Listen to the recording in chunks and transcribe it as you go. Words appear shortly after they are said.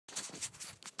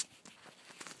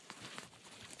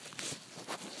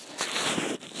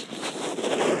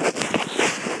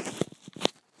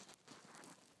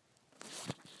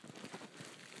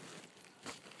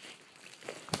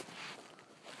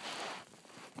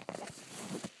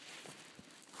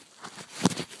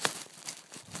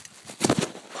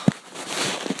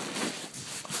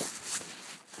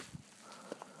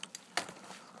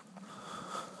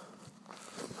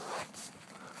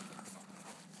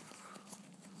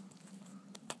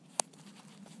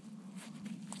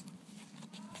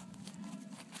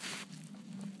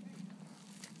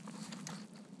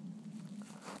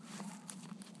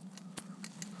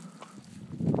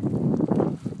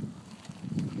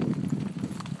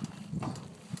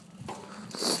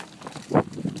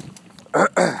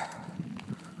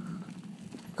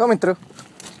Coming through.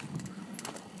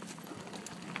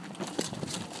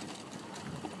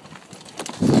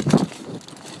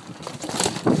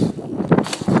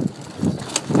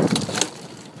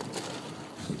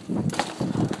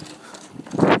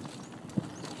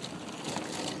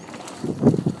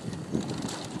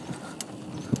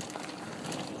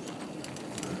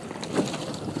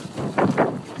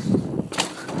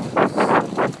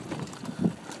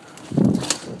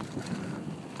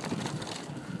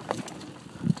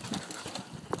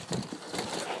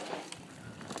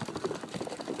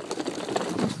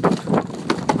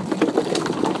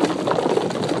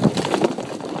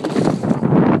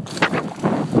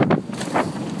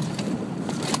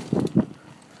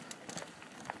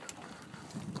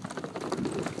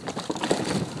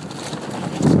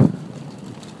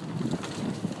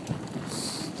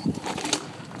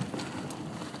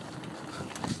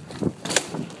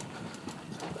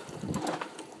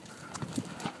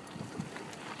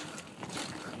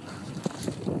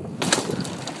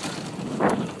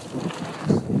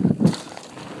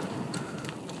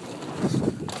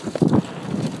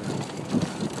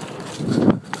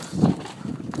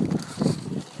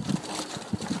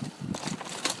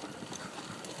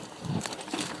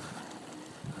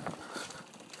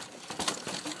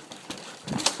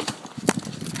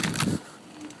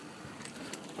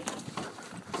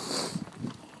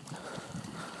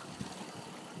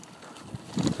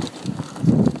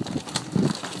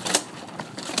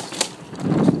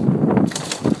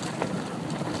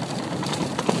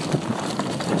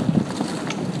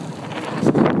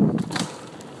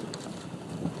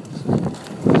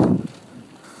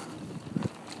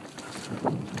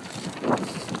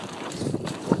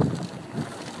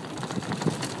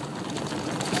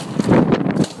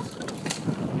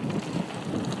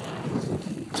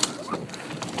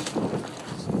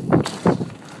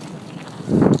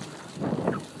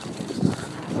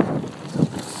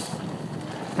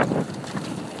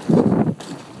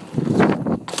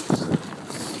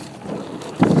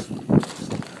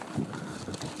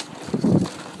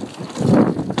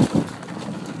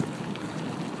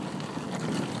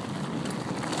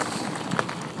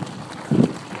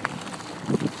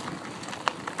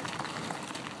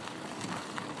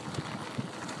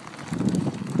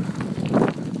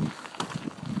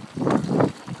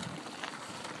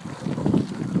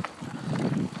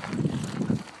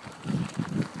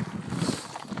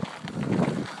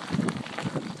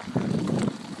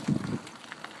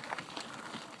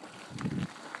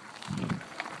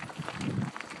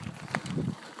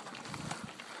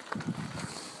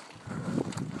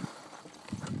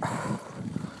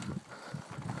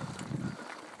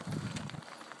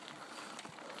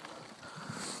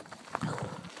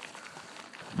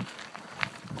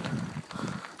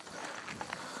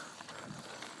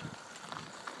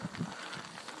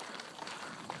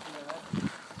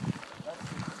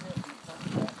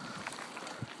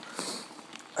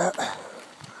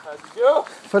 How'd you do?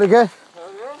 Pretty good. Okay.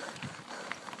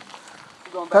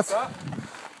 You going back up?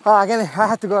 Oh, again, I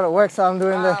had to go to work, so I'm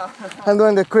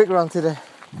doing the quick run today.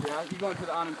 Yeah, you going to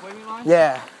the unemployment line?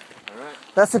 Yeah. All right.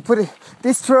 That's a pretty.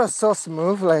 This trail is so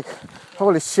smooth, like,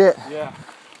 holy shit. Yeah.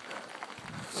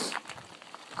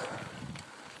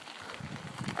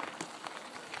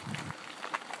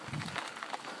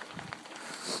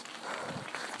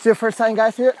 It's your first time,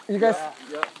 guys, here? You guys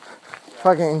Yeah.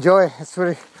 fucking enjoy. It's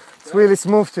really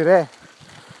smooth today.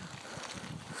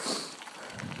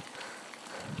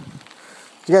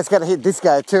 You guys gotta hit this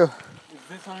guy too. Is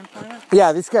this unemployment?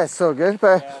 Yeah, this guy's so good.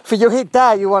 But if you hit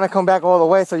that, you wanna come back all the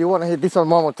way, so you wanna hit this one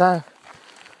more time.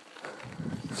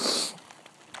 Alright,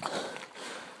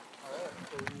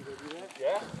 so we need to do that?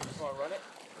 Yeah. You just wanna run it?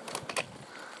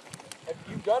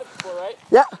 You've got it before, right?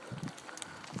 Yeah.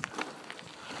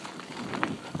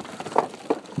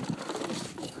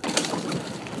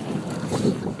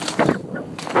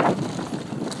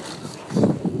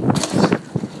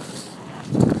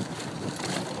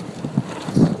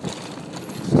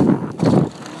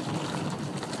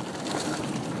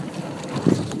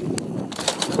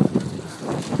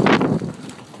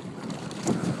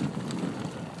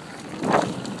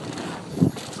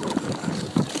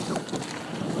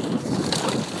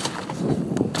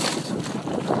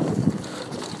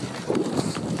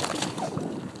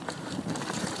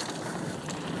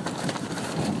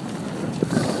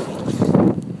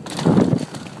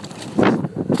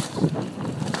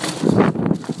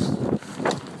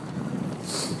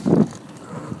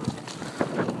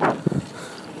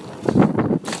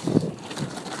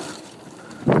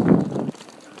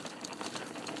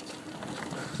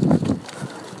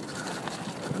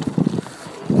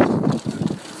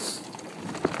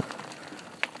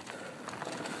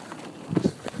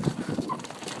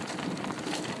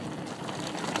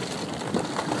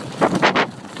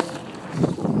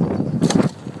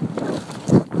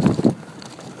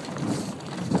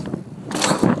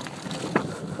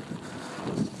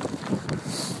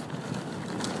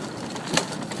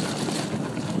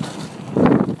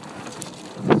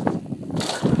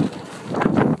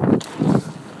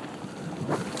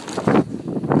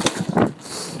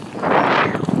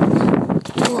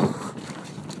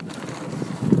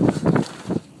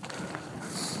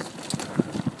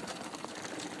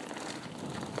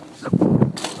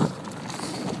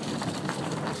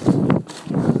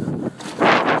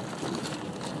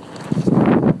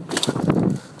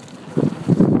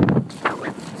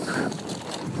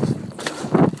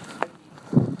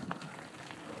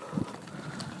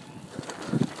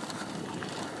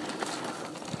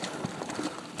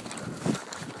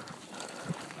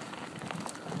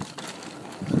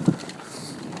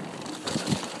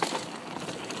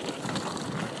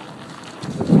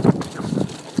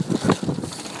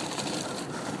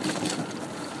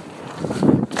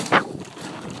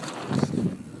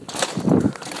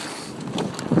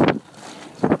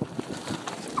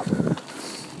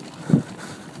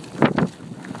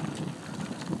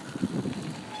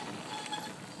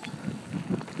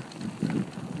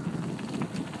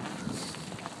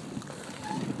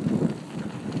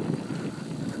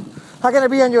 How can I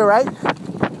be on your right?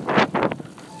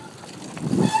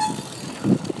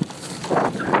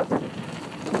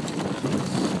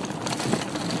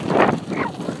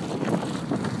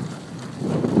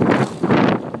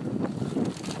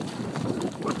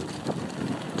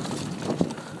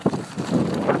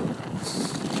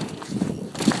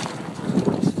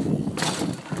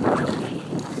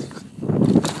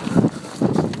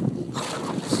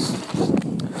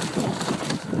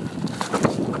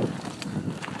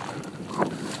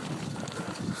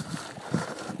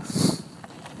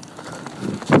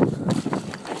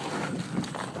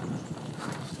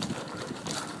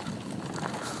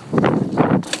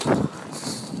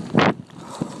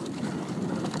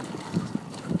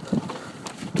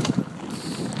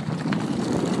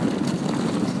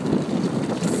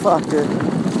 Fuck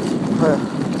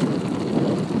it.